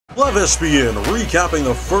LevSPN recapping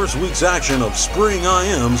the first week's action of spring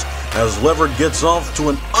IMs as Leverett gets off to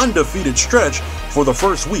an undefeated stretch for the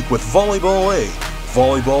first week with Volleyball A,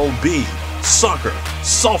 Volleyball B, Soccer,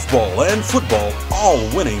 Softball, and Football all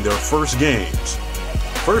winning their first games.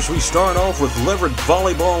 First, we start off with Leverett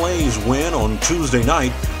Volleyball A's win on Tuesday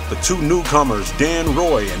night. The two newcomers, Dan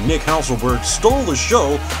Roy and Nick Hasselberg, stole the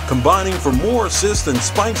show, combining for more assists and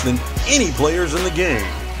spikes than any players in the game.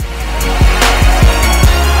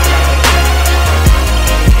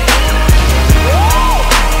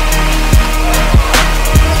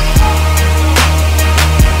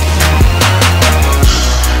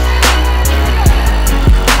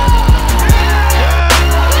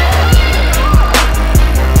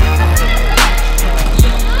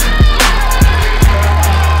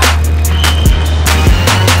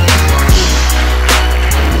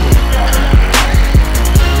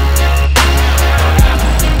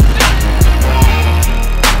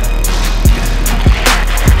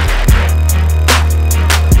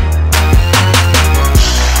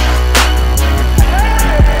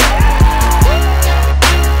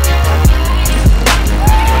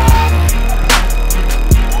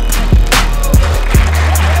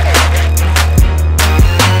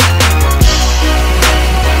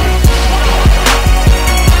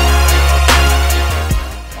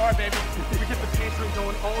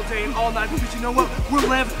 All day and all night, because you know what? We're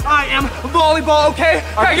Lev. I am volleyball, okay?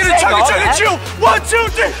 I get a chugga you. 1, 2,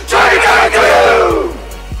 3, chugga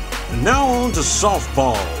you. Now on to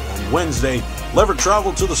softball. On Wednesday, Leverett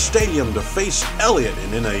traveled to the stadium to face Elliott,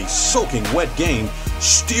 and in a soaking wet game,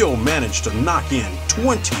 still managed to knock in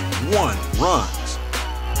 21 runs.